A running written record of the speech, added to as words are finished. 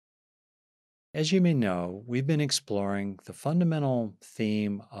As you may know, we've been exploring the fundamental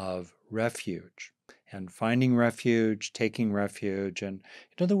theme of refuge and finding refuge, taking refuge, and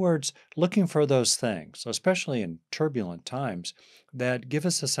in other words, looking for those things, especially in turbulent times, that give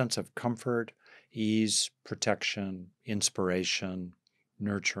us a sense of comfort, ease, protection, inspiration,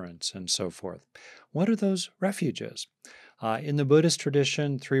 nurturance, and so forth. What are those refuges? In the Buddhist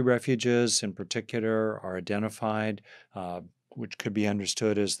tradition, three refuges in particular are identified. Which could be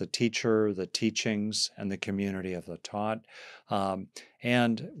understood as the teacher, the teachings, and the community of the taught.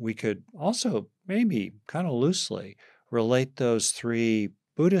 And we could also maybe kind of loosely relate those three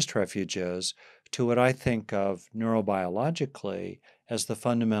Buddhist refuges to what I think of neurobiologically as the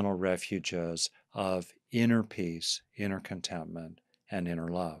fundamental refuges of inner peace, inner contentment, and inner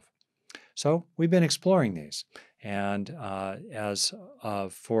love. So we've been exploring these, and as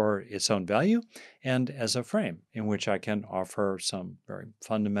for its own value, and as a frame in which I can offer some very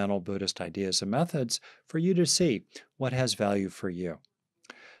fundamental Buddhist ideas and methods for you to see what has value for you.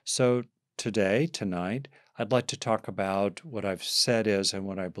 So tonight, I'd like to talk about what I've said is and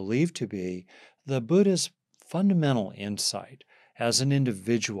what I believe to be the Buddha's fundamental insight as an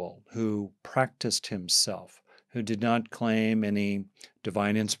individual who practiced himself, who did not claim any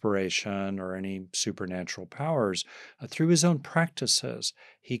divine inspiration or any supernatural powers. Through his own practices,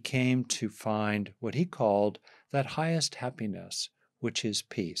 he came to find what he called that highest happiness, which is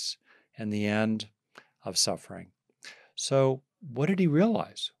peace, and the end of suffering. So, what did he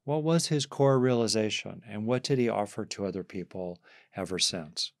realize? What was his core realization? And what did he offer to other people ever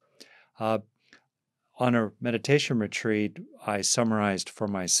since? Uh, on a meditation retreat, I summarized for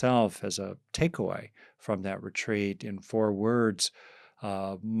myself as a takeaway from that retreat in 4 words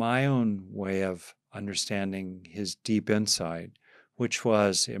my own way of understanding his deep insight, which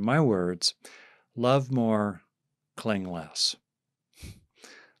was, in my words, love more, cling less.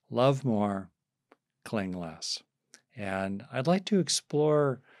 Love more, cling less. And I'd like to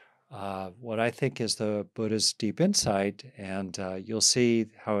explore what I think is the Buddha's deep insight, and you'll see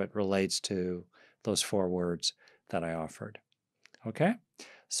how it relates to those 4 words that I offered. Okay?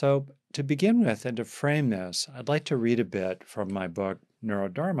 So, to begin with and to frame this, I'd like to read a bit from my book,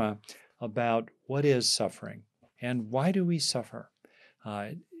 Neurodharma, about what is suffering and why do we suffer.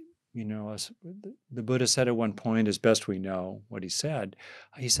 Uh, as the Buddha said at one point, as best we know what he said,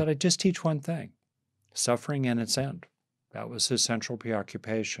 I just teach one thing: suffering and its end. That was his central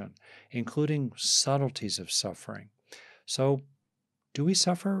preoccupation, including subtleties of suffering. So, do we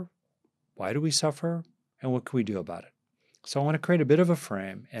suffer? Why do we suffer? And what can we do about it? So, I want to create a bit of a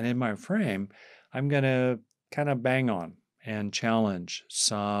frame. And in my frame, I'm going to kind of bang on and challenge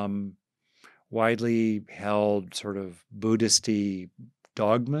some widely held sort of Buddhist-y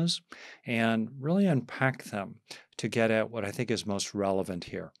dogmas and really unpack them to get at what I think is most relevant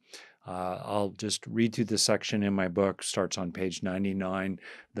here. I'll just read through the section in my book, starts on page 99,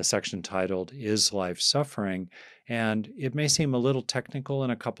 the section titled, Is Life Suffering? And it may seem a little technical in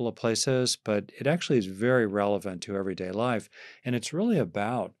a couple of places, but it actually is very relevant to everyday life. And it's really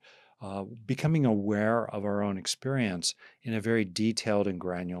about becoming aware of our own experience in a very detailed and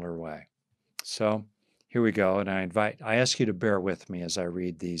granular way. So here we go. And I ask you to bear with me as I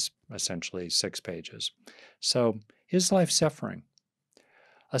read these essentially 6 pages. So, is life suffering?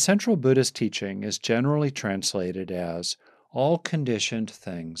 A central Buddhist teaching is generally translated as all conditioned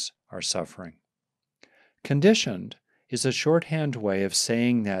things are suffering. Conditioned is a shorthand way of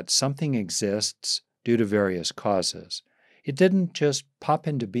saying that something exists due to various causes. It didn't just pop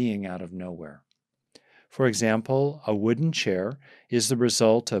into being out of nowhere. For example, a wooden chair is the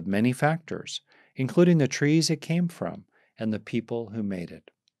result of many factors, including the trees it came from and the people who made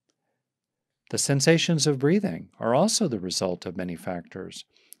it. The sensations of breathing are also the result of many factors,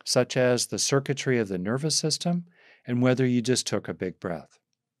 such as the circuitry of the nervous system and whether you just took a big breath.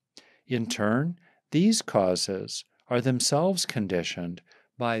 In turn, these causes are themselves conditioned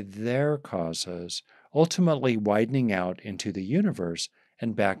by their causes, ultimately widening out into the universe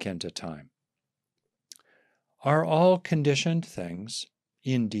and back into time. Are all conditioned things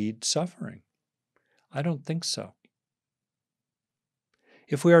indeed suffering? I don't think so.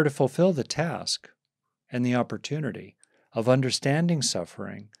 If we are to fulfill the task and the opportunity of understanding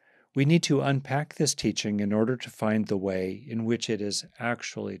suffering, we need to unpack this teaching in order to find the way in which it is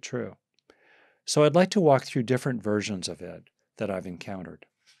actually true. So I'd like to walk through different versions of it that I've encountered.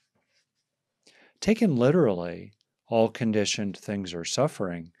 Taken literally, all conditioned things are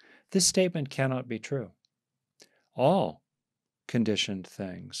suffering, this statement cannot be true. All conditioned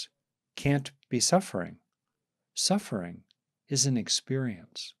things can't be suffering. Suffering is an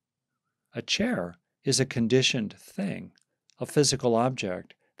experience. A chair is a conditioned thing, a physical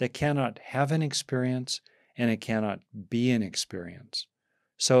object that cannot have an experience and it cannot be an experience.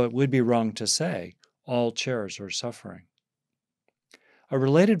 So it would be wrong to say all chairs are suffering. A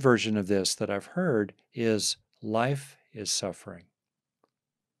related version of this that I've heard is life is suffering.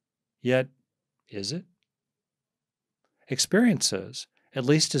 Yet, is it? Experiences, at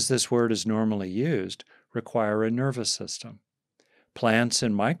least as this word is normally used, require a nervous system. Plants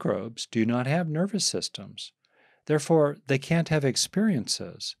and microbes do not have nervous systems. Therefore, they can't have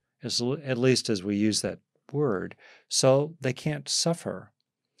experiences, at least as we use that word, so they can't suffer.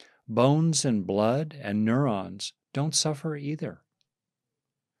 Bones and blood and neurons don't suffer either.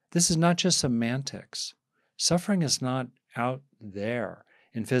 This is not just semantics. Suffering is not out there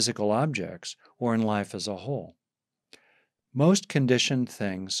in physical objects or in life as a whole. Most conditioned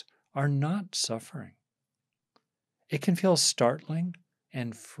things are not suffering. It can feel startling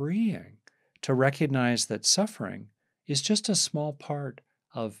and freeing to recognize that suffering is just a small part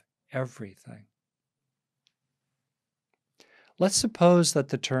of everything. Let's suppose that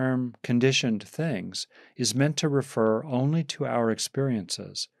the term conditioned things is meant to refer only to our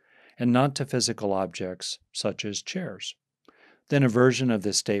experiences and not to physical objects such as chairs. Then a version of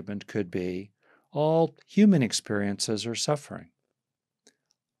this statement could be, all human experiences are suffering.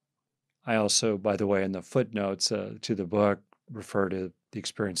 I also, by the way, in the footnotes to the book, refer to the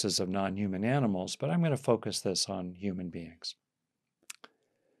experiences of non-human animals, but I'm going to focus this on human beings.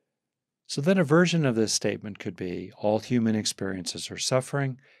 So then a version of this statement could be, all human experiences are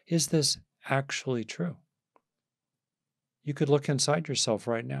suffering. Is this actually true? You could look inside yourself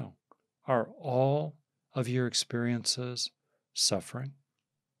right now. Are all of your experiences suffering?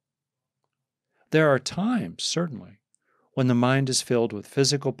 There are times, certainly, when the mind is filled with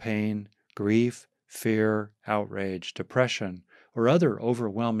physical pain, grief, fear, outrage, depression, or other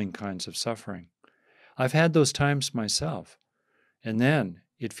overwhelming kinds of suffering. I've had those times myself, and then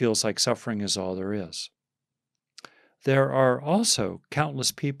it feels like suffering is all there is. There are also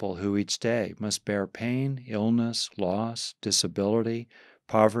countless people who each day must bear pain, illness, loss, disability,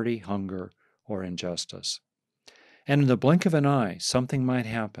 poverty, hunger, or injustice. And in the blink of an eye, something might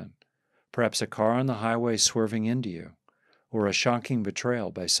happen, perhaps a car on the highway swerving into you, or a shocking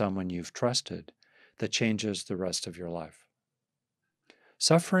betrayal by someone you've trusted that changes the rest of your life.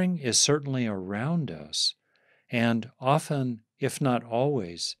 Suffering is certainly around us, and often, if not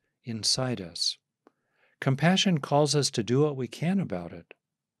always, inside us. Compassion calls us to do what we can about it.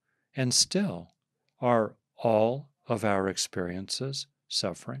 And still, are all of our experiences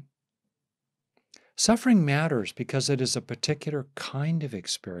suffering? Suffering matters because it is a particular kind of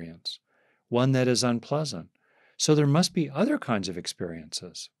experience, one that is unpleasant. So there must be other kinds of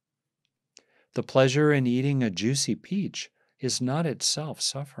experiences. The pleasure in eating a juicy peach is not itself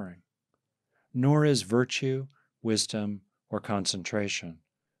suffering, nor is virtue, wisdom, or concentration,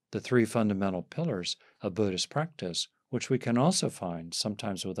 the three fundamental pillars of Buddhist practice, which we can also find,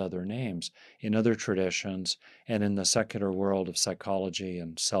 sometimes with other names, in other traditions and in the secular world of psychology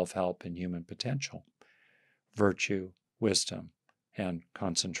and self-help and human potential. Virtue, wisdom, and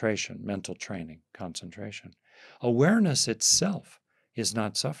concentration, mental training, concentration. Awareness itself is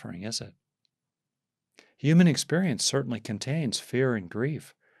not suffering, is it? Human experience certainly contains fear and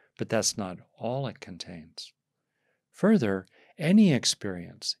grief, but that's not all it contains. Further, any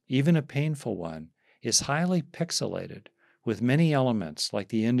experience, even a painful one, is highly pixelated with many elements like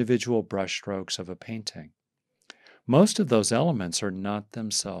the individual brushstrokes of a painting. Most of those elements are not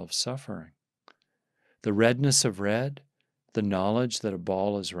themselves suffering. The redness of red, the knowledge that a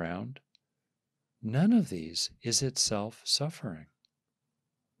ball is round, none of these is itself suffering.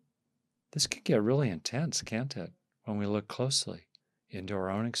 This can get really intense, can't it, when we look closely into our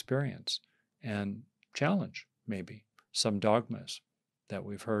own experience and challenge, maybe, some dogmas that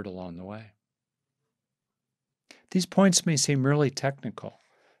we've heard along the way. These points may seem really technical,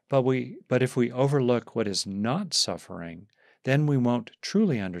 but if we overlook what is not suffering, then we won't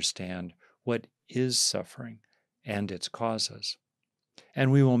truly understand what is suffering and its causes.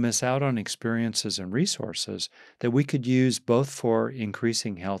 And we will miss out on experiences and resources that we could use both for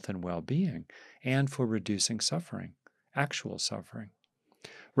increasing health and well-being and for reducing suffering, actual suffering.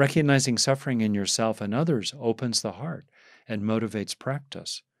 Recognizing suffering in yourself and others opens the heart and motivates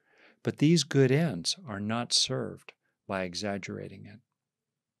practice. But these good ends are not served by exaggerating it.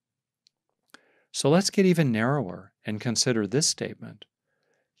 So let's get even narrower and consider this statement.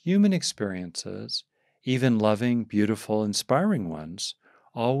 Human experiences, even loving, beautiful, inspiring ones,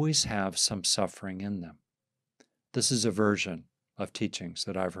 always have some suffering in them. This is a version of teachings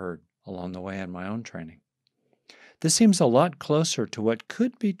that I've heard along the way in my own training. This seems a lot closer to what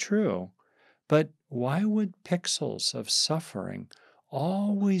could be true, but why would pixels of suffering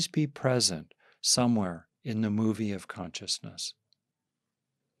always be present somewhere in the movie of consciousness.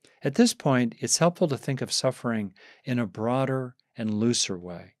 At this point, it's helpful to think of suffering in a broader and looser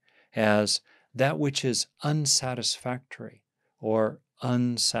way as that which is unsatisfactory or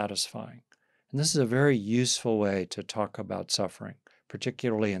unsatisfying. And this is a very useful way to talk about suffering,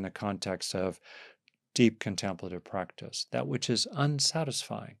 particularly in the context of deep contemplative practice, that which is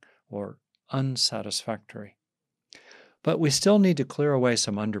unsatisfying or unsatisfactory. But we still need to clear away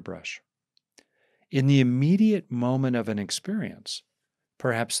some underbrush. In the immediate moment of an experience,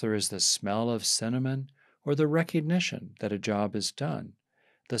 perhaps there is the smell of cinnamon or the recognition that a job is done.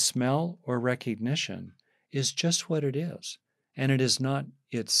 The smell or recognition is just what it is, and it is not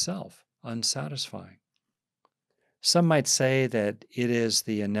itself unsatisfying. Some might say that it is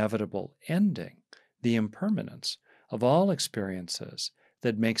the inevitable ending, the impermanence of all experiences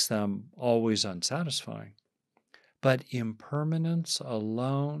that makes them always unsatisfying. But impermanence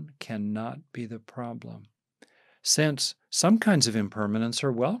alone cannot be the problem, since some kinds of impermanence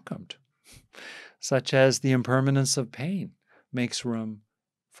are welcomed, such as the impermanence of pain makes room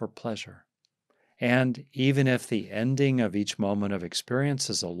for pleasure. And even if the ending of each moment of experience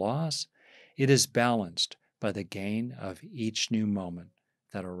is a loss, it is balanced by the gain of each new moment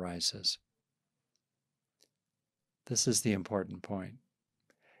that arises. This is the important point.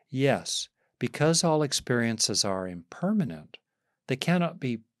 Yes, because all experiences are impermanent, they cannot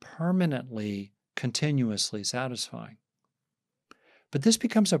be permanently, continuously satisfying. But this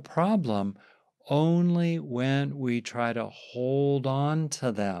becomes a problem only when we try to hold on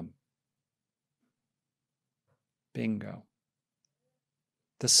to them. Bingo.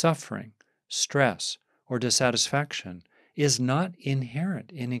 The suffering, stress, or dissatisfaction is not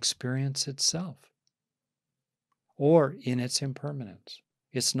inherent in experience itself or in its impermanence.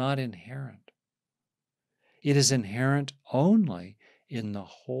 It's not inherent. It is inherent only in the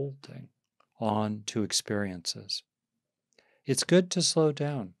holding on to experiences. It's good to slow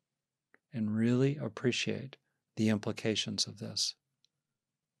down and really appreciate the implications of this.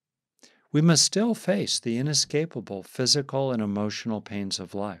 We must still face the inescapable physical and emotional pains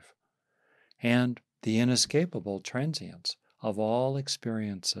of life and the inescapable transience of all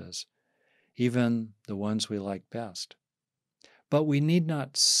experiences, even the ones we like best. But we need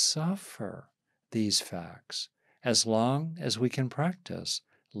not suffer these facts as long as we can practice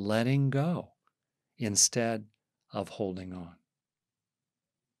letting go instead of holding on.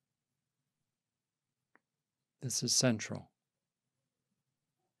 This is central.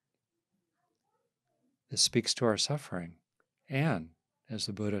 This speaks to our suffering and, as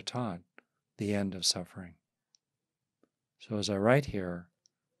the Buddha taught, the end of suffering. So as I write here,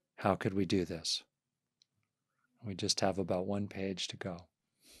 how could we do this? We just have about one page to go.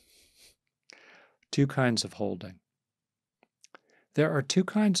 Two kinds of holding. There are two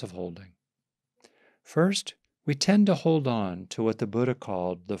kinds of holding. First, we tend to hold on to what the Buddha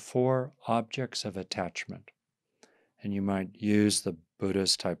called the four objects of attachment. And you might use the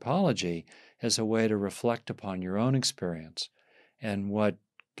Buddha's typology as a way to reflect upon your own experience and what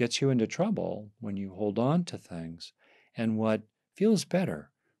gets you into trouble when you hold on to things, and what feels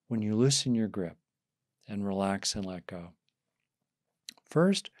better when you loosen your grip and relax and let go.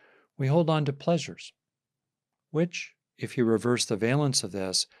 First, we hold on to pleasures, which, if you reverse the valence of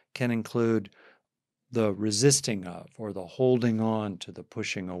this, can include the resisting of or the holding on to the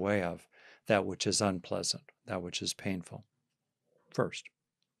pushing away of that which is unpleasant, that which is painful. First.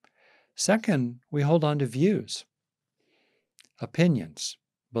 Second, we hold on to views, opinions,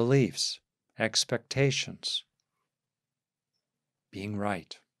 beliefs, expectations, being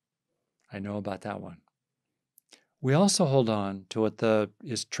right. I know about that one. We also hold on to what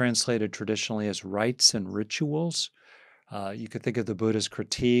is translated traditionally as rites and rituals. You could think of the Buddha's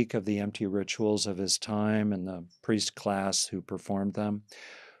critique of the empty rituals of his time and the priest class who performed them.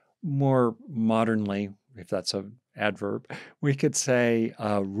 More modernly, if that's an adverb, we could say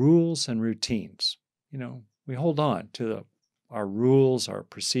rules and routines. We hold on to our rules, our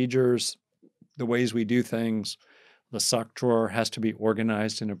procedures, the ways we do things. The sock drawer has to be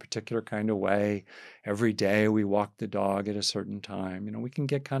organized in a particular kind of way. Every day we walk the dog at a certain time. We can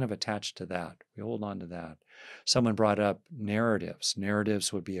get kind of attached to that. We hold on to that. Someone brought up narratives.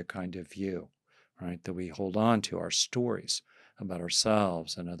 Narratives would be a kind of view, right, that we hold on to, our stories about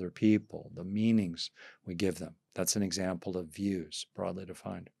ourselves and other people, the meanings we give them. That's an example of views, broadly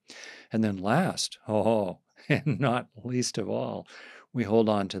defined. And then last, and not least of all, we hold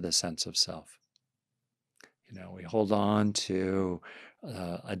on to the sense of self. We hold on to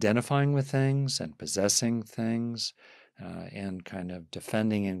identifying with things and possessing things and kind of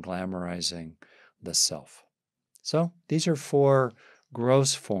defending and glamorizing the self. So these are four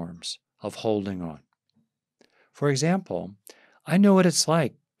gross forms of holding on. For example, I know what it's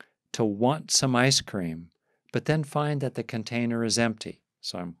like to want some ice cream, but then find that the container is empty.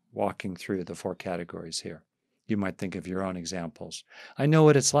 So I'm walking through the 4 categories here. You might think of your own examples. I know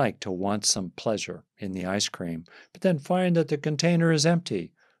what it's like to want some pleasure in the ice cream, but then find that the container is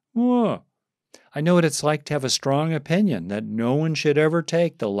empty. Whoa. I know what it's like to have a strong opinion that no one should ever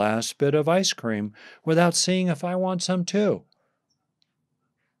take the last bit of ice cream without seeing if I want some too.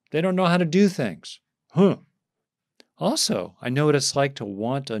 They don't know how to do things. Also, I know what it's like to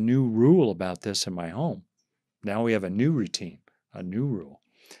want a new rule about this in my home. Now we have a new routine, a new rule.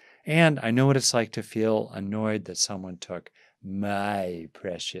 And I know what it's like to feel annoyed that someone took my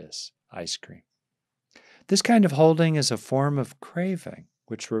precious ice cream. This kind of holding is a form of craving,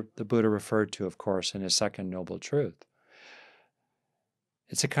 which the Buddha referred to, of course, in his second noble truth.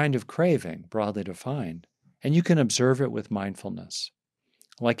 It's a kind of craving, broadly defined, and you can observe it with mindfulness.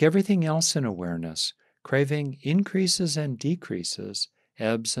 Like everything else in awareness, craving increases and decreases,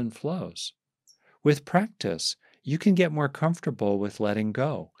 ebbs and flows. With practice, you can get more comfortable with letting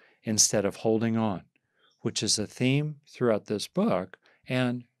go instead of holding on, which is a theme throughout this book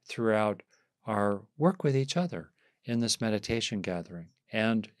and throughout our work with each other in this meditation gathering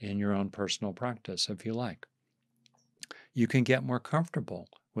and in your own personal practice, if you like. You can get more comfortable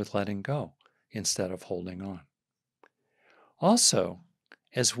with letting go instead of holding on. Also,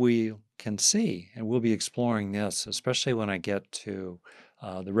 as we can see, and we'll be exploring this, especially when I get to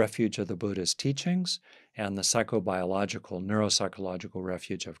the refuge of the Buddha's teachings and the psychobiological, neuropsychological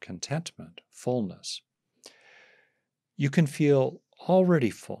refuge of contentment, fullness. You can feel already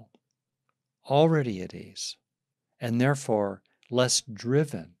full, already at ease, and therefore less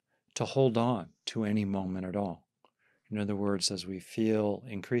driven to hold on to any moment at all. In other words, as we feel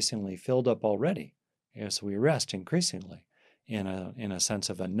increasingly filled up already, as we rest increasingly in a sense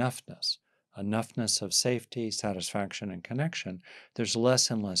of enoughness of safety, satisfaction, and connection, there's less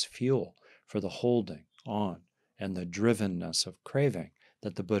and less fuel for the holding on and the drivenness of craving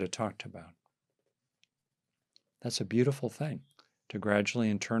that the Buddha talked about. That's a beautiful thing, to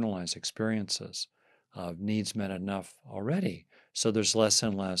gradually internalize experiences of needs met enough already, so there's less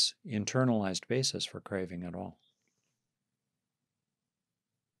and less internalized basis for craving at all.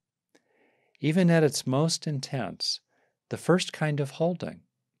 Even at its most intense, the first kind of holding,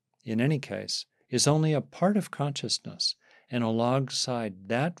 in any case, is only a part of consciousness, and alongside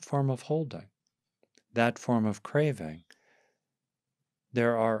that form of holding, that form of craving,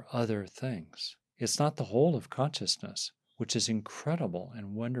 there are other things. It's not the whole of consciousness, which is incredible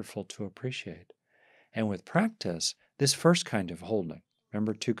and wonderful to appreciate. And with practice, this first kind of holding,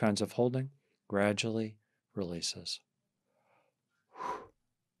 remember 2 kinds of holding, gradually releases.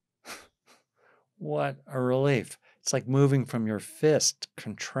 What a relief. It's like moving from your fist,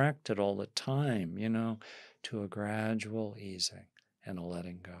 contracted all the time, to a gradual easing and a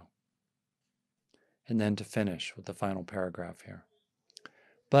letting go. And then to finish with the final paragraph here.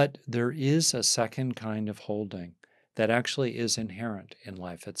 But there is a second kind of holding that actually is inherent in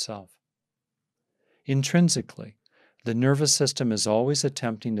life itself. Intrinsically, the nervous system is always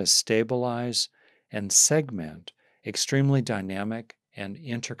attempting to stabilize and segment extremely dynamic and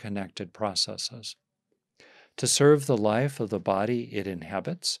interconnected processes. To serve the life of the body it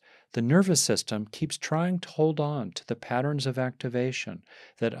inhabits, the nervous system keeps trying to hold on to the patterns of activation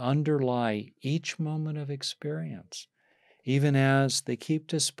that underlie each moment of experience, even as they keep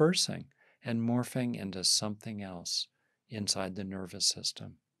dispersing and morphing into something else inside the nervous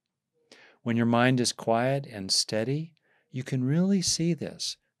system. When your mind is quiet and steady, you can really see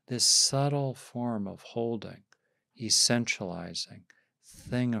this subtle form of holding, essentializing,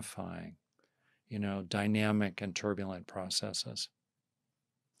 thingifying, dynamic and turbulent processes.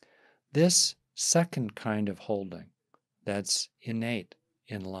 This second kind of holding that's innate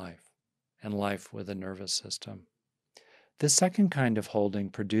in life and life with the nervous system. This second kind of holding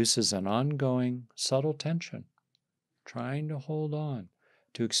produces an ongoing subtle tension, trying to hold on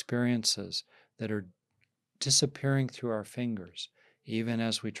to experiences that are disappearing through our fingers, even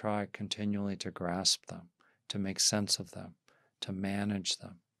as we try continually to grasp them, to make sense of them, to manage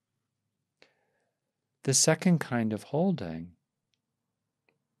them. The second kind of holding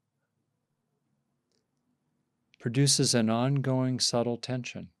produces an ongoing subtle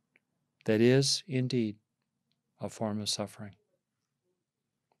tension that is, indeed, a form of suffering.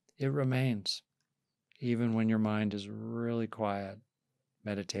 It remains, even when your mind is really quiet,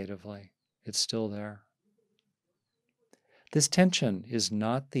 meditatively. It's still there. This tension is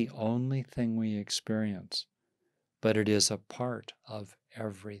not the only thing we experience, but it is a part of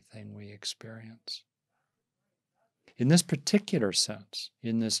everything we experience. In this particular sense,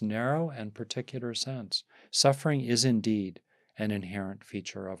 in this narrow and particular sense, suffering is indeed an inherent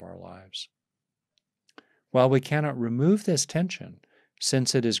feature of our lives. While we cannot remove this tension,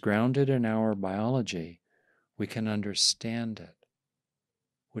 since it is grounded in our biology, we can understand it,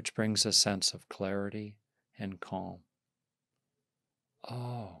 which brings a sense of clarity and calm.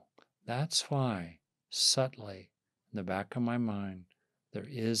 Oh, that's why, subtly, in the back of my mind, there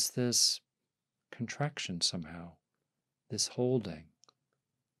is this contraction somehow, this holding,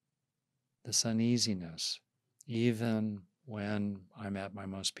 this uneasiness, even when I'm at my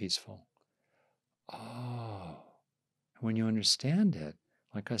most peaceful. Oh, when you understand it,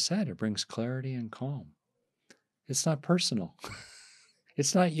 like I said, it brings clarity and calm. It's not personal.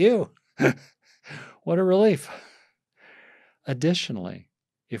 It's not you. What a relief. Additionally,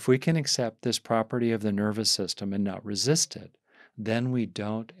 if we can accept this property of the nervous system and not resist it, then we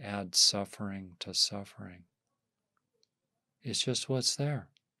don't add suffering to suffering. It's just what's there.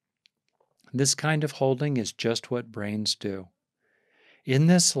 This kind of holding is just what brains do. In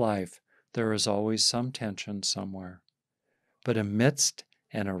this life, there is always some tension somewhere, but amidst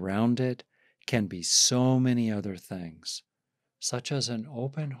and around it can be so many other things, such as an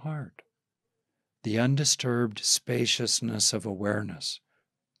open heart, the undisturbed spaciousness of awareness,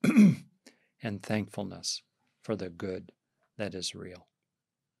 and thankfulness for the good that is real.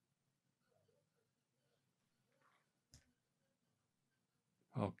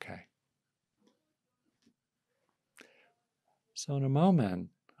 Okay. So in a moment,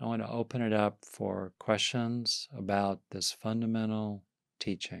 I want to open it up for questions about this fundamental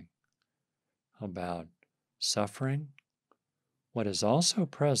teaching about suffering, what is also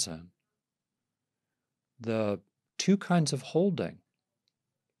present, the two kinds of holding.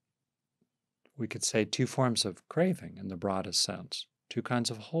 We could say two forms of craving in the broadest sense, two kinds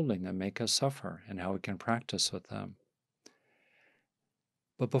of holding that make us suffer and how we can practice with them.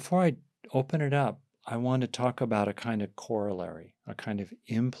 But before I open it up, I want to talk about a kind of corollary, a kind of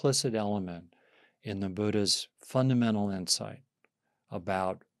implicit element in the Buddha's fundamental insight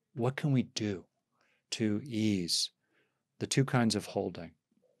about what can we do to ease the two kinds of holding.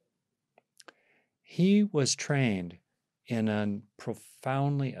 He was trained in a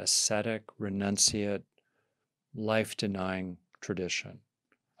profoundly ascetic, renunciate, life-denying tradition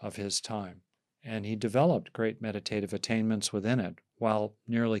of his time, and he developed great meditative attainments within it while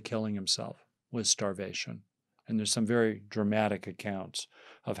nearly killing himself with starvation. And there's some very dramatic accounts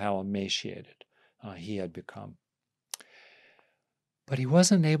of how emaciated he had become. But he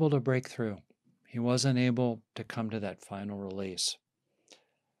wasn't able to break through. He wasn't able to come to that final release.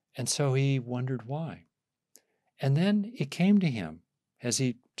 And so he wondered why. And then it came to him, as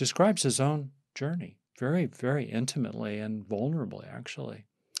he describes his own journey, very, very intimately and vulnerably, actually.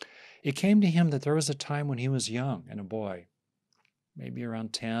 It came to him that there was a time when he was young and a boy, maybe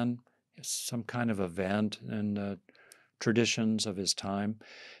around 10, some kind of event in the traditions of his time,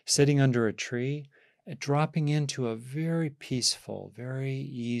 sitting under a tree, dropping into a very peaceful, very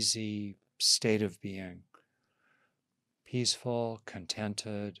easy state of being. Peaceful,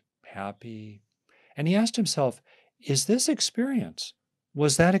 contented, happy. And he asked himself, is this experience,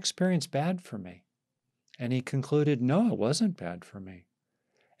 was that experience bad for me? And he concluded, no, it wasn't bad for me.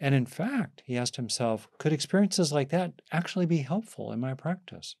 And in fact, he asked himself, could experiences like that actually be helpful in my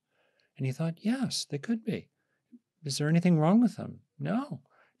practice? And he thought, yes, they could be. Is there anything wrong with them? No.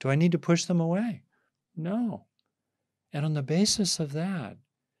 Do I need to push them away? No. And on the basis of that,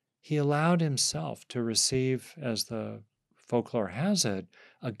 he allowed himself to receive, as the folklore has it,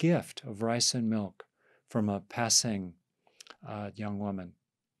 a gift of rice and milk from a passing young woman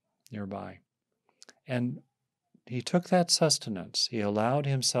nearby. And he took that sustenance. He allowed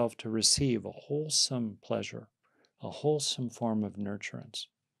himself to receive a wholesome pleasure, a wholesome form of nurturance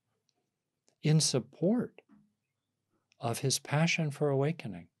in support of his passion for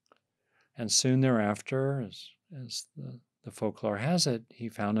awakening. And soon thereafter, as the folklore has it, he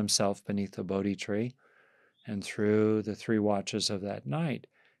found himself beneath a Bodhi tree, and through the 3 watches of that night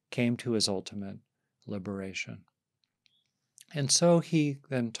came to his ultimate liberation. And so he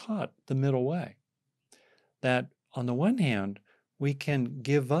then taught the middle way, that on the one hand, we can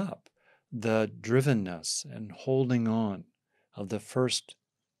give up the drivenness and holding on of the first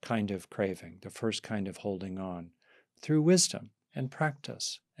kind of craving, the first kind of holding on, through wisdom and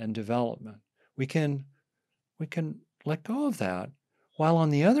practice and development. We can let go of that, while on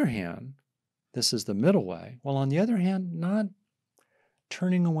the other hand, this is the middle way, while on the other hand, not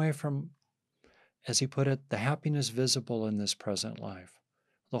turning away from, as he put it, the happiness visible in this present life,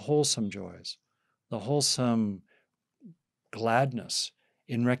 the wholesome joys, the wholesome gladness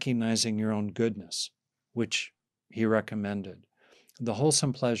in recognizing your own goodness, which he recommended. The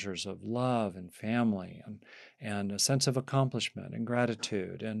wholesome pleasures of love and family and a sense of accomplishment and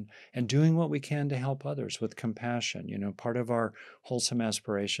gratitude and doing what we can to help others with compassion. Part of our wholesome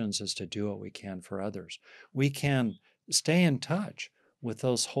aspirations is to do what we can for others. We can stay in touch with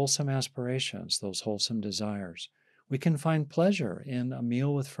those wholesome aspirations, those wholesome desires. We can find pleasure in a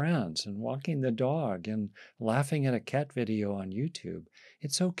meal with friends and walking the dog and laughing at a cat video on YouTube.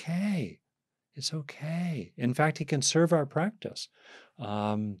 It's okay. It's okay. In fact, he can serve our practice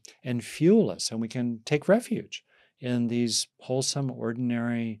and fuel us, and we can take refuge in these wholesome,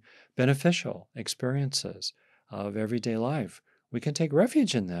 ordinary, beneficial experiences of everyday life. We can take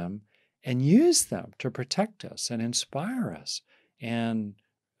refuge in them and use them to protect us and inspire us and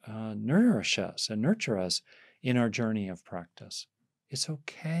nourish us and nurture us in our journey of practice. It's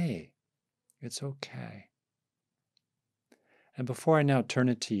okay. It's okay. And before I now turn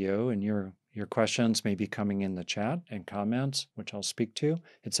it to you, and your questions may be coming in the chat and comments, which I'll speak to.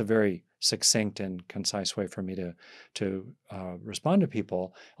 It's a very succinct and concise way for me to respond to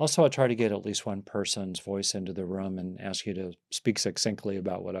people. Also, I'll try to get at least one person's voice into the room and ask you to speak succinctly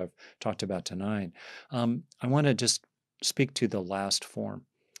about what I've talked about tonight. I want to just speak to the last form,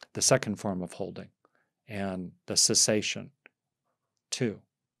 the second form of holding, and the cessation, too,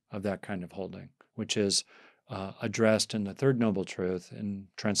 of that kind of holding, which is addressed in the third noble truth and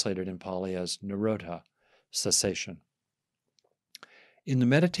translated in Pali as nirodha, cessation. In the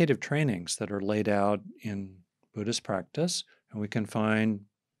meditative trainings that are laid out in Buddhist practice, and we can find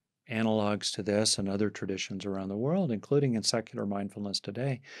analogs to this in other traditions around the world, including in secular mindfulness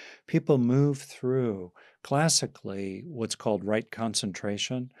today, people move through classically what's called right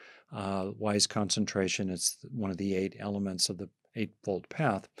concentration, wise concentration. It's one of the 8 elements of the Eightfold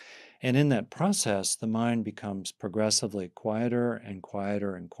Path. And in that process, the mind becomes progressively quieter and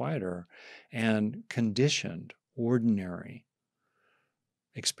quieter and quieter, and conditioned, ordinary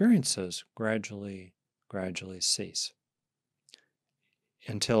experiences gradually cease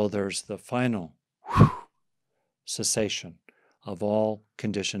until there's the final cessation of all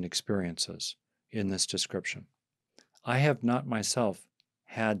conditioned experiences in this description. I have not myself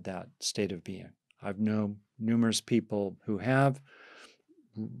had that state of being. I've known numerous people who have,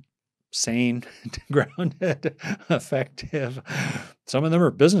 sane, grounded, effective. Some of them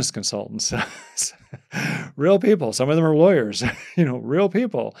are business consultants, real people. Some of them are lawyers, real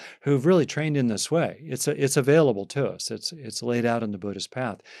people who've really trained in this way. It's available to us. It's laid out in the Buddhist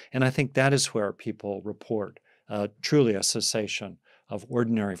path. And I think that is where people report truly a cessation of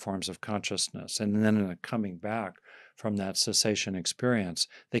ordinary forms of consciousness. And then in a coming back from that cessation experience,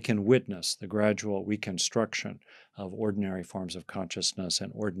 they can witness the gradual reconstruction of ordinary forms of consciousness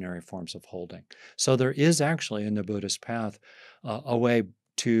and ordinary forms of holding. So there is actually in the Buddhist path a way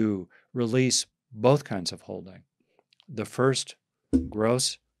to release both kinds of holding. The first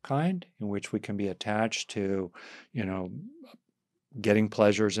gross kind, in which we can be attached to, getting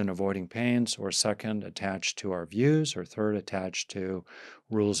pleasures and avoiding pains, or second, attached to our views, or third, attached to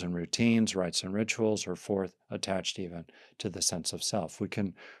rules and routines, rites and rituals, or fourth, attached even to the sense of self. We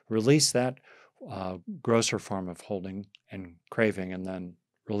can release that grosser form of holding and craving and then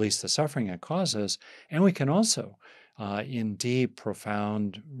release the suffering it causes. And we can also, in deep,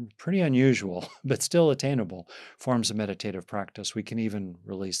 profound, pretty unusual, but still attainable forms of meditative practice, we can even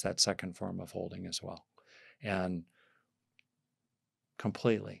release that second form of holding as well. And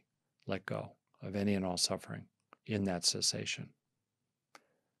completely let go of any and all suffering in that cessation.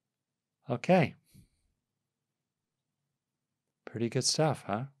 Okay. Pretty good stuff,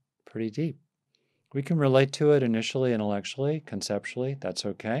 huh? Pretty deep. We can relate to it initially, intellectually, conceptually, that's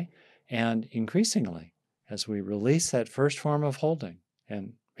okay. And increasingly, as we release that first form of holding,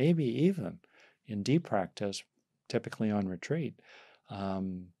 and maybe even in deep practice, typically on retreat,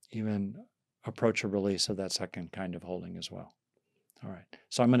 even approach a release of that second kind of holding as well. All right,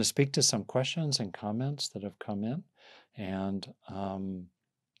 so I'm going to speak to some questions and comments that have come in and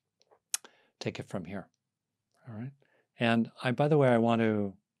take it from here. All right. And by the way, I want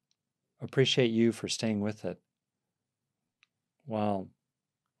to appreciate you for staying with it while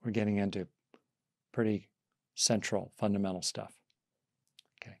we're getting into pretty central, fundamental stuff.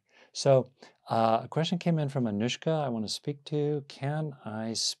 Okay, so a question came in from Anushka I want to speak to. Can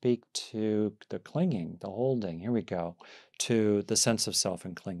I speak to the clinging, the holding, here we go, to the sense of self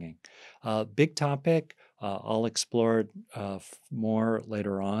and clinging? Big topic. I'll explore it more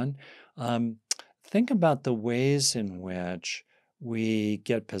later on. Think about the ways in which we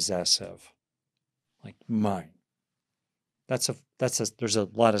get possessive, like mine. There's a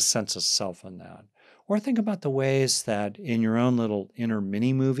lot of sense of self in that. Or think about the ways that in your own little inner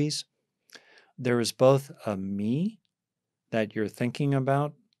mini movies there is both a me that you're thinking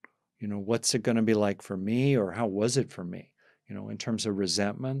about, what's it going to be like for me, or how was it for me, in terms of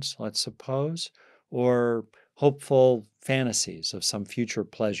resentments, let's suppose, or hopeful fantasies of some future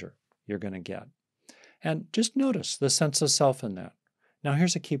pleasure you're going to get. And just notice the sense of self in that. Now,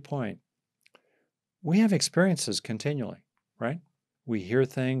 here's a key point. We have experiences continually, right? We hear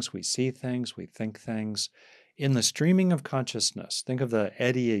things, we see things, we think things. In the streaming of consciousness, think of the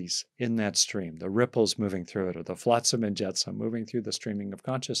eddies in that stream, the ripples moving through it, or the flotsam and jetsam moving through the streaming of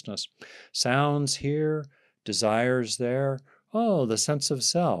consciousness. Sounds here, desires there. Oh, the sense of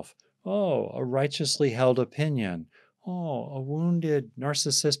self. Oh, a righteously held opinion. Oh, a wounded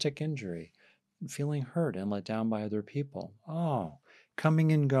narcissistic injury. Feeling hurt and let down by other people. Oh,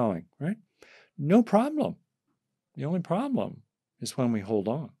 coming and going, right? No problem. The only problem is when we hold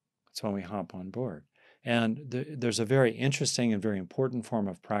on. It's when we hop on board. And there's a very interesting and very important form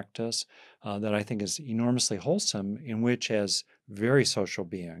of practice that I think is enormously wholesome, in which, as very social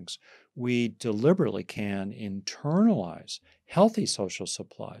beings, we deliberately can internalize healthy social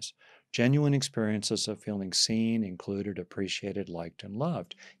supplies, genuine experiences of feeling seen, included, appreciated, liked, and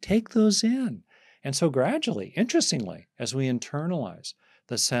loved. Take those in. And so gradually, interestingly, as we internalize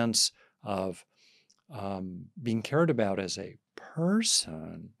the sense of being cared about as a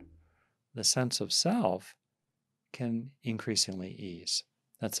person, the sense of self can increasingly ease.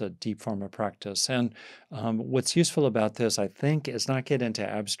 That's a deep form of practice. And what's useful about this, I think, is not get into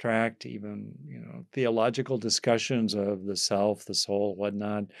abstract, even theological discussions of the self, the soul,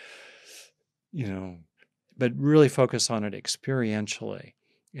 whatnot, but really focus on it experientially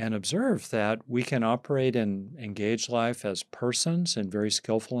and observe that we can operate and engage life as persons in very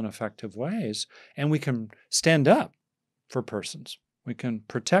skillful and effective ways, and we can stand up for persons. We can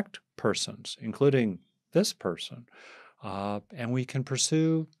protect persons, including this person, and we can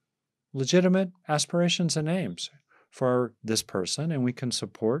pursue legitimate aspirations and aims for this person, and we can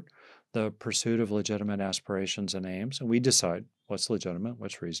support the pursuit of legitimate aspirations and aims, and we decide what's legitimate,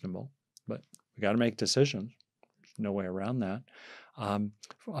 what's reasonable, but we got to make decisions. There's no way around that.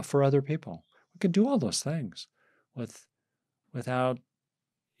 For other people, we could do all those things without,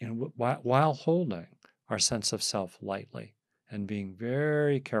 while holding our sense of self lightly and being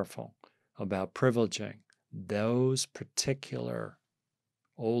very careful about privileging those particular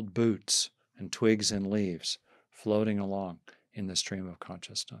old boots and twigs and leaves floating along in the stream of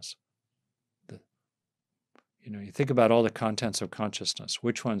consciousness. You think about all the contents of consciousness.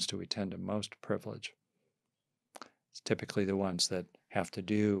 Which ones do we tend to most privilege? It's typically the ones that have to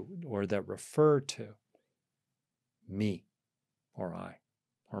do or that refer to me or I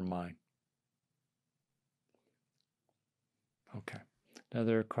or mine. Okay.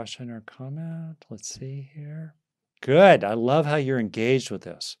 Another question or comment? Let's see here. Good. I love how you're engaged with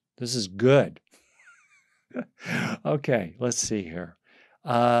this. This is good. Okay, let's see here.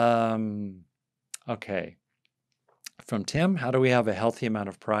 Okay. From Tim, how do we have a healthy amount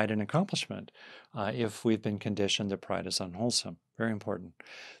of pride and accomplishment if we've been conditioned that pride is unwholesome? Very important.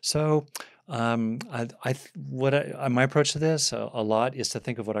 So, my approach to this a lot is to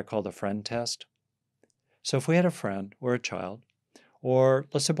think of what I call the friend test. So, if we had a friend or a child, or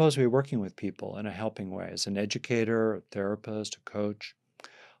let's suppose we're working with people in a helping way as an educator, a therapist, a coach,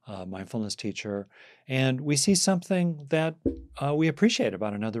 a mindfulness teacher, and we see something that we appreciate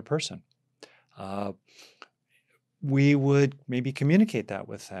about another person. We would maybe communicate that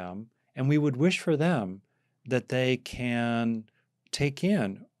with them, and we would wish for them that they can take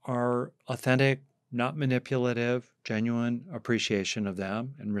in our authentic, not manipulative, genuine appreciation of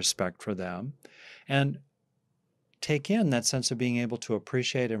them and respect for them, and take in that sense of being able to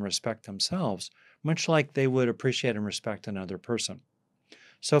appreciate and respect themselves, much like they would appreciate and respect another person.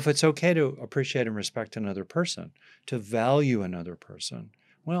 So if it's okay to appreciate and respect another person, to value another person,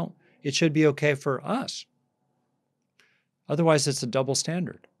 well, it should be okay for us. Otherwise, it's a double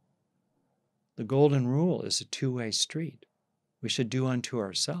standard. The golden rule is a two-way street. We should do unto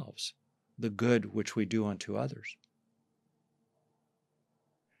ourselves the good which we do unto others.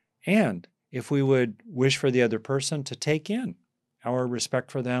 And if we would wish for the other person to take in our respect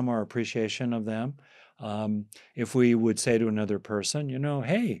for them, our appreciation of them, if we would say to another person,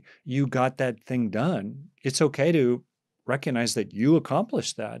 hey, you got that thing done, it's okay to recognize that you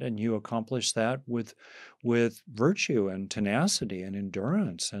accomplished that, and you accomplished that with virtue and tenacity and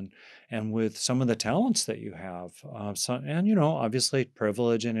endurance and with some of the talents that you have. And obviously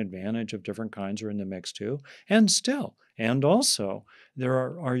privilege and advantage of different kinds are in the mix too. And also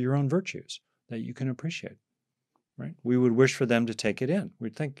there are your own virtues that you can appreciate, right? We would wish for them to take it in.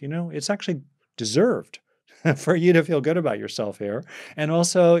 We'd think, it's actually deserved for you to feel good about yourself here. And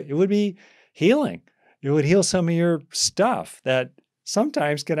also it would be healing. It would heal some of your stuff that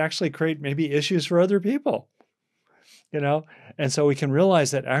sometimes can actually create maybe issues for other people, you know? And so we can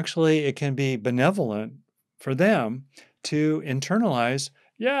realize that actually it can be benevolent for them to internalize,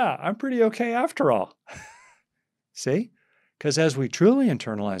 yeah, I'm pretty okay after all. See? Because as we truly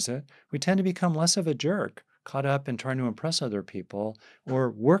internalize it, we tend to become less of a jerk, caught up in trying to impress other people or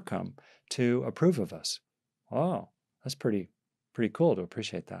work them to approve of us. Oh, that's pretty cool to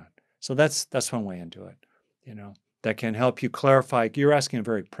appreciate that. So that's one way into it, you know, that can help you clarify. You're asking a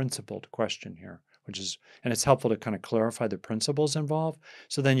very principled question here, which is, and it's helpful to kind of clarify the principles involved.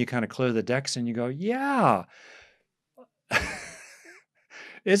 So then you kind of clear the decks and you go, yeah,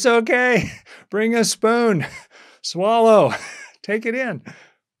 it's okay. Bring a spoon, swallow, take it in.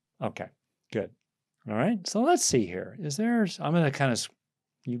 Okay, good. All right. So let's see here. I'm going to kind of,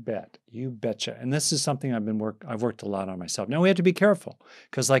 you betcha. And this is something I've worked a lot on myself. Now we have to be careful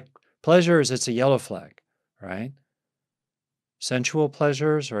because like pleasures, it's a yellow flag, right? Sensual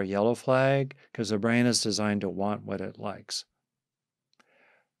pleasures are a yellow flag because the brain is designed to want what it likes.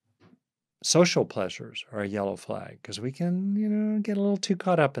 Social pleasures are a yellow flag because we can, get a little too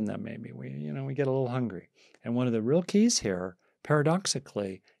caught up in them. Maybe we get a little hungry. And one of the real keys here,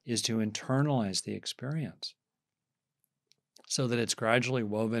 paradoxically, is to internalize the experience so that it's gradually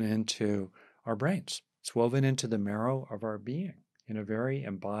woven into our brains. It's woven into the marrow of our being in a very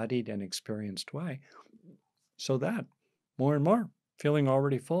embodied and experienced way so that more and more, feeling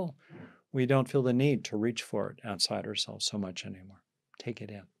already full, we don't feel the need to reach for it outside ourselves so much anymore. Take it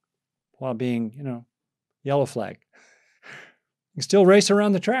in while being, yellow flag. You can still race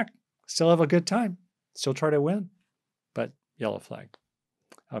around the track, still have a good time, still try to win, but yellow flag.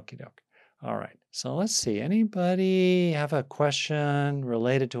 Okie doke. All right. So let's see. Anybody have a question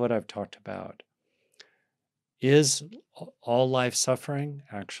related to what I've talked about? Is all life suffering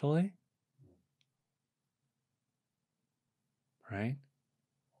actually? Right?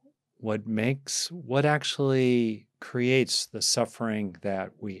 What actually creates the suffering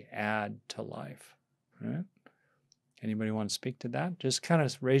that we add to life? Right? Anybody want to speak to that? Just kind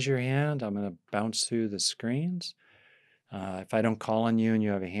of raise your hand. I'm going to bounce through the screens. If I don't call on you and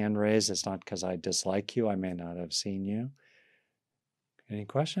you have a hand raised, it's not because I dislike you. I may not have seen you. Any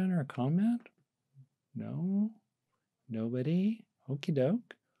question or comment? No? Nobody? Okie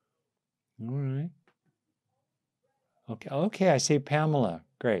doke. All right. Okay, I see Pamela.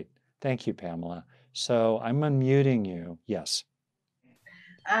 Great. Thank you, Pamela. So I'm unmuting you. Yes.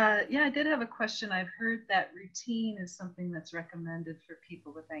 Yeah, I did have a question. I've heard that routine is something that's recommended for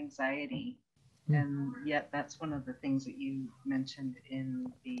people with anxiety. And yet, that's one of the things that you mentioned in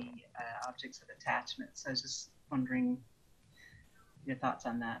the objects of attachment. So I was just wondering your thoughts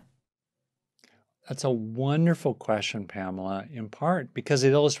on that. That's a wonderful question, Pamela, in part because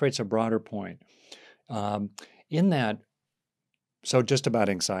it illustrates a broader point. Um, in that, so just about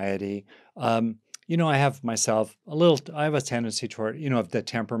anxiety, I have myself I have a tendency toward, of the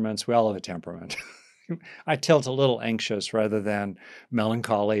temperaments. We all have a temperament. I tilt a little anxious rather than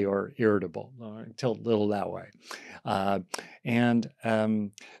melancholy or irritable. I tilt a little that way. And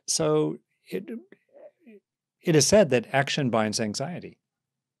so it is said that action binds anxiety.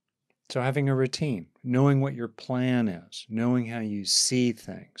 So having a routine, knowing what your plan is, knowing how you see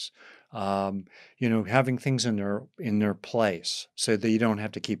things, having things in their place so that you don't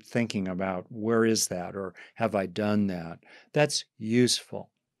have to keep thinking about where is that or have I done that. That's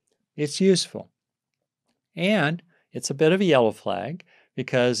useful. It's useful. And it's a bit of a yellow flag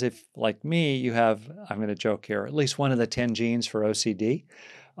because if, like me, you have, I'm going to joke here, at least one of the 10 genes for OCD,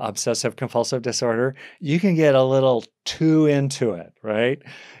 obsessive compulsive disorder, you can get a little too into it, right?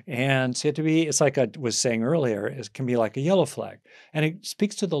 And so it's like I was saying earlier, it can be like a yellow flag. And it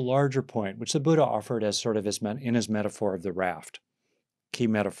speaks to the larger point, which the Buddha offered as sort of in his metaphor of the raft, key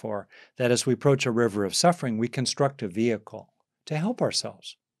metaphor, that as we approach a river of suffering, we construct a vehicle to help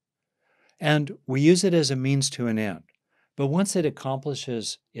ourselves. And we use it as a means to an end. But once it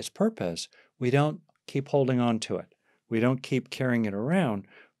accomplishes its purpose, we don't keep holding on to it. We don't keep carrying it around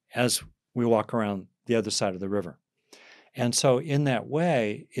as we walk around the other side of the river. And so, in that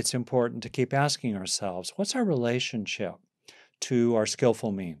way, it's important to keep asking ourselves, what's our relationship to our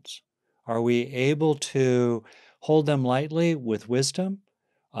skillful means? Are we able to hold them lightly with wisdom?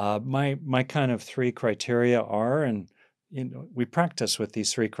 My kind of 3 criteria are, and we practice with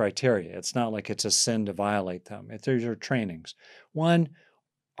these 3 criteria. It's not like it's a sin to violate them. These are trainings. One,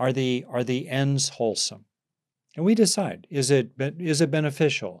 are the ends wholesome? And we decide, is it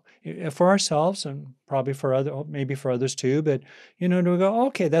beneficial for ourselves and probably maybe for others too, but, do we go,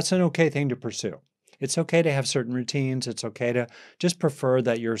 okay, that's an okay thing to pursue. It's okay to have certain routines. It's okay to just prefer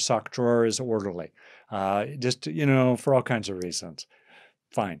that your sock drawer is orderly, just, for all kinds of reasons.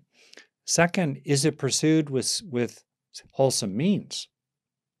 Fine. Second, is it pursued with wholesome means?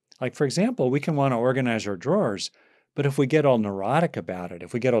 Like, for example, we can want to organize our drawers, but if we get all neurotic about it,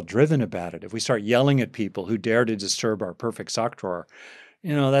 if we get all driven about it, if we start yelling at people who dare to disturb our perfect sock drawer,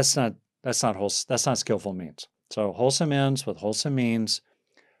 that's not skillful means. So wholesome ends with wholesome means,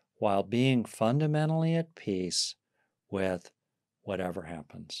 while being fundamentally at peace with whatever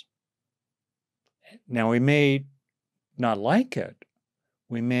happens. Now, we may not like it.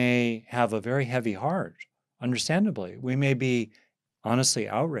 We may have a very heavy heart, understandably. We may be honestly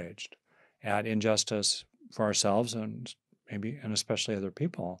outraged at injustice for ourselves and maybe and especially other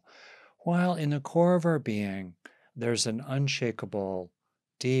people, while in the core of our being, there's an unshakable,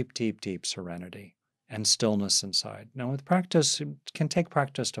 deep, deep, deep serenity and stillness inside. Now, with practice, it can take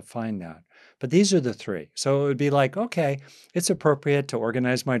practice to find that. But these are the three. So it would be like, okay, it's appropriate to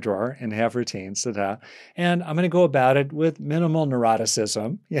organize my drawer and have routines, and I'm going to go about it with minimal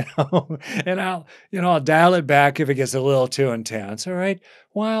neuroticism, and I'll dial it back if it gets a little too intense, all right?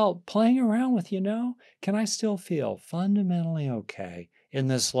 While playing around with, can I still feel fundamentally okay in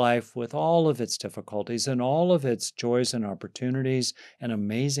this life with all of its difficulties and all of its joys and opportunities and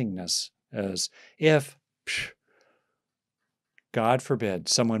amazingness, as if, God forbid,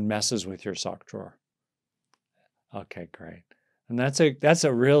 someone messes with your sock drawer. Okay, great. And that's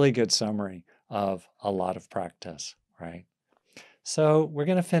a really good summary of a lot of practice, right? So we're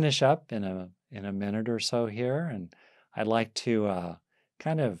going to finish up in a minute or so here, and I'd like to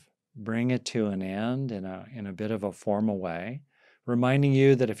kind of bring it to an end in a bit of a formal way, reminding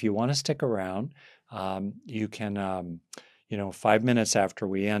you that if you want to stick around, you can. 5 minutes after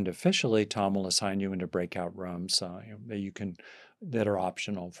we end officially, Tom will assign you into breakout rooms that are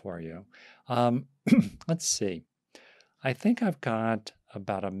optional for you. Let's see. I think I've got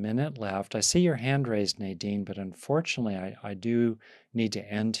about a minute left. I see your hand raised, Nadine, but unfortunately, I do need to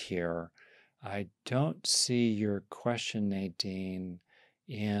end here. I don't see your question, Nadine,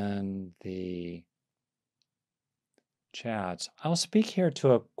 in the chats. I'll speak here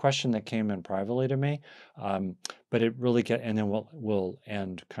to a question that came in privately to me, but it really and then we'll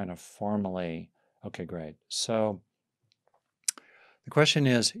end kind of formally. Okay, great. So the question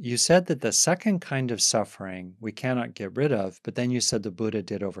is, you said that the second kind of suffering we cannot get rid of, but then you said the Buddha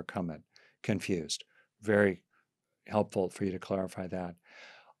did overcome it. Confused. Very helpful for you to clarify that.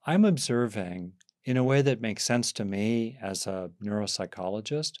 I'm observing in a way that makes sense to me as a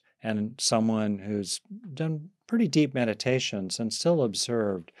neuropsychologist and someone who's done pretty deep meditations and still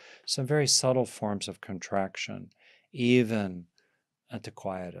observed some very subtle forms of contraction, even at the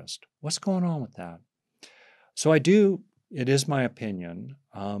quietest. What's going on with that? So it is my opinion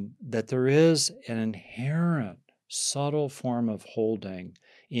that there is an inherent subtle form of holding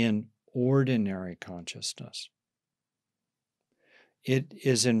in ordinary consciousness. It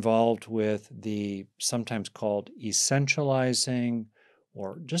is involved with the sometimes called essentializing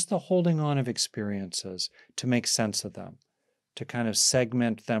or just the holding on of experiences to make sense of them, to kind of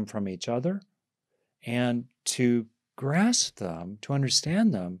segment them from each other and to grasp them, to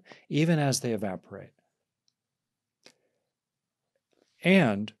understand them, even as they evaporate.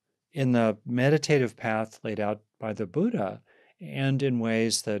 And in the meditative path laid out by the Buddha, and in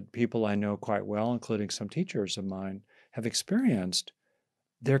ways that people I know quite well, including some teachers of mine, have experienced,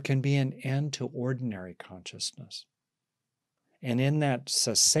 there can be an end to ordinary consciousness. And in that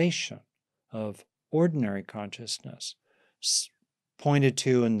cessation of ordinary consciousness, pointed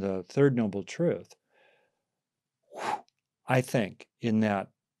to in the Third Noble Truth, I think in that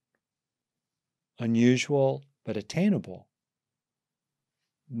unusual but attainable,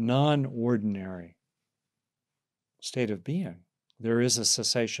 non-ordinary state of being, there is a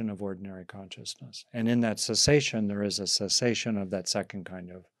cessation of ordinary consciousness. And in that cessation, there is a cessation of that second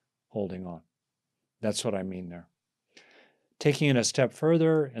kind of holding on. That's what I mean there. Taking it a step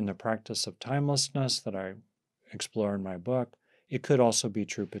further in the practice of timelessness that I explore in my book, it could also be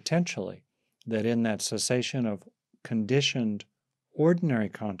true potentially that in that cessation of conditioned ordinary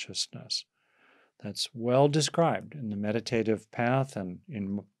consciousness, that's well described in the meditative path and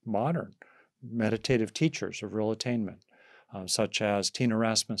in modern meditative teachers of real attainment, such as Tina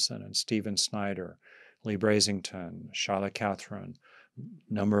Rasmussen and Stephen Snyder, Lee Brasington, Shala Catherine,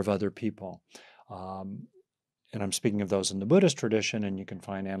 a number of other people. And I'm speaking of those in the Buddhist tradition, and you can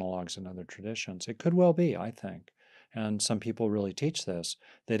find analogs in other traditions. It could well be, I think, and some people really teach this,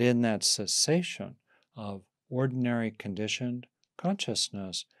 that in that cessation of ordinary conditioned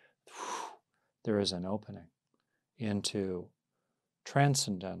consciousness, there is an opening into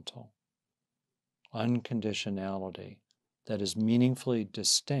transcendental, unconditionality that is meaningfully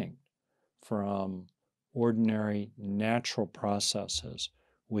distinct from ordinary natural processes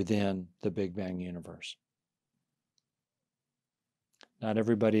within the Big Bang universe. Not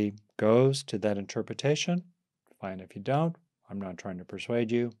everybody goes to that interpretation. Fine if you don't. I'm not trying to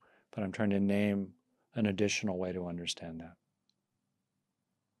persuade you, but I'm trying to name an additional way to understand that.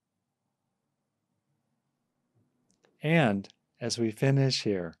 And as we finish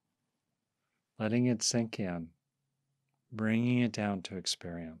here, letting it sink in, bringing it down to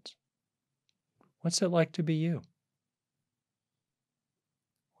experience. What's it like to be you?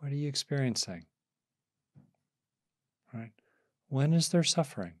 What are you experiencing? Right? When is there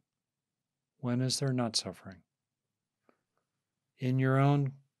suffering? When is there not suffering? In your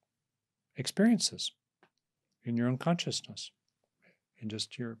own experiences, in your own consciousness, in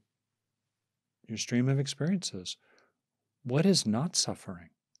just your stream of experiences. What is not suffering?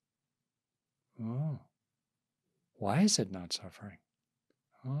 Oh, why is it not suffering?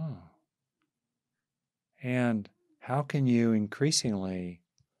 Oh. And how can you increasingly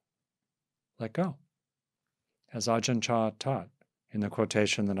let go? As Ajahn Chah taught in the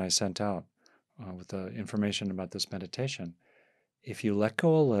quotation that I sent out with the information about this meditation, if you let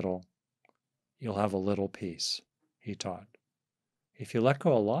go a little, you'll have a little peace, he taught. If you let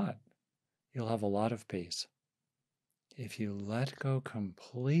go a lot, you'll have a lot of peace. If you let go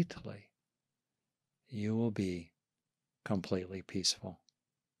completely, you will be completely peaceful.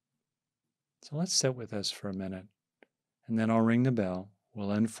 So let's sit with this for a minute, and then I'll ring the bell.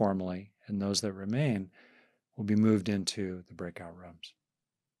 We'll end formally, and those that remain will be moved into the breakout rooms.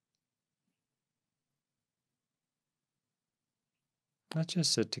 Let's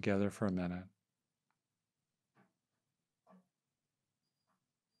just sit together for a minute.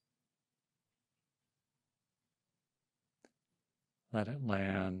 Let it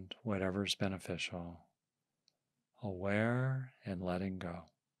land, whatever's beneficial, aware and letting go.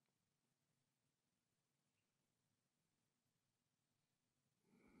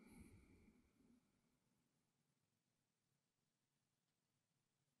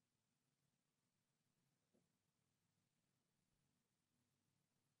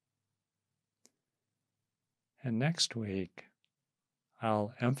 And next week,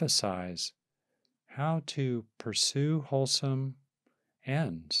 I'll emphasize how to pursue wholesome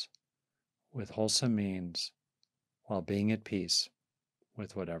ends with wholesome means while being at peace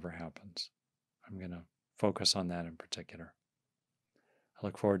with whatever happens. I'm going to focus on that in particular. I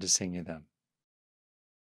look forward to seeing you then.